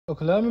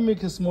Okay, let me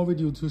make a small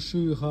video to show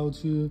you how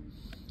to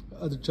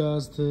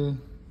adjust,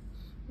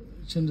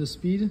 change the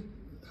speed,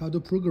 how to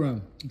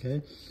program.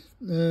 Okay,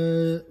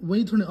 when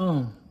you turn it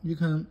on, you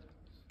can,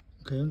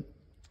 okay,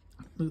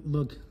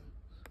 look,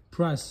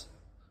 press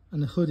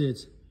and hold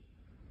it.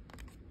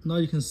 Now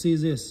you can see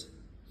this.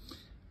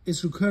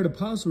 It's required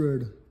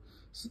password.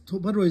 So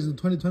password is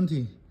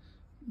 2020.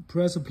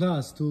 Press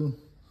plus to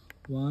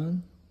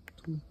 1,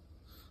 2,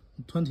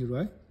 20,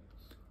 right?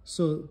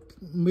 So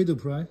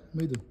middle,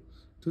 middle.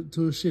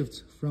 To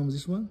shift from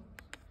this one,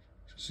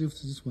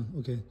 shift this one.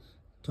 Okay,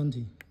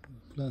 20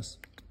 plus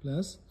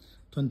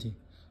 20,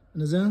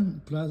 and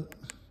then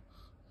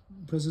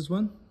press this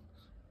one,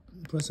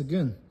 press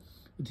again.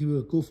 It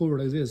will go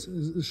forward like this.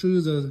 It show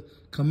you the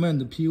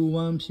command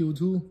PO1,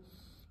 PO2.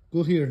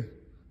 Go here,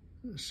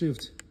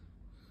 shift.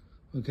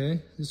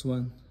 Okay, this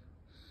one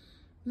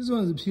is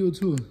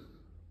PO2.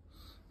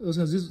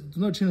 Also, this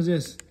do not change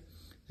this.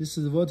 This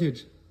is the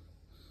voltage.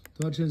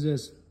 Do not change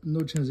this.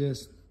 No change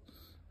this.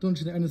 Don't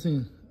change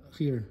anything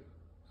here.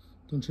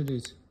 Don't change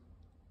it.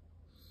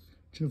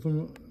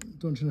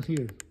 Don't change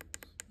here.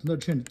 Do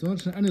not change. Do not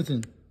change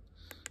anything.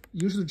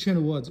 You should change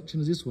what?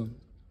 Change this one.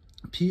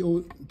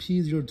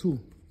 P02.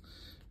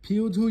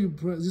 PO2. You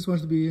press this one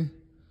should be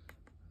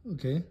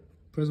okay.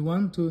 Press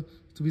 1 to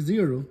be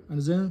 0,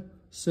 and then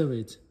save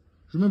it.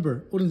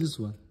 Remember only this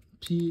one.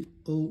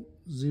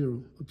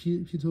 PO0.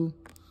 P2.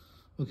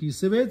 Okay, you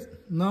save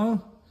it.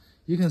 Now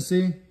you can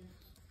see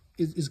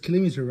it's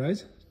kilometer,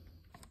 right?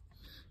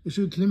 It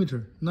should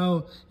kilometer.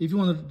 Now, if you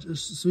want to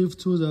switch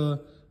to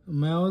the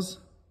miles,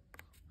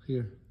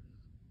 here,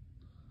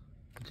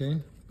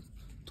 okay,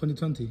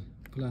 2020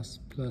 plus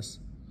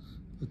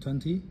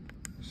 20,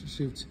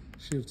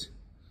 shift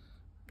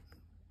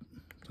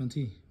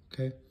 20,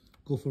 okay,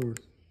 go forward,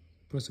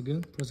 press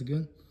again,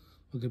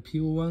 okay,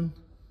 PO1,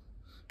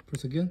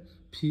 press again,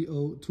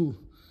 PO2.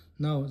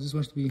 Now this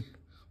one should be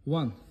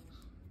 1.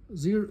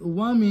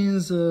 1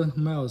 means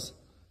miles.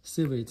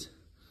 Save it.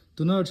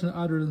 Do not change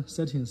other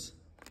settings.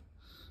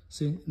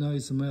 See, now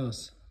it's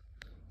miles.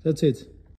 That's it.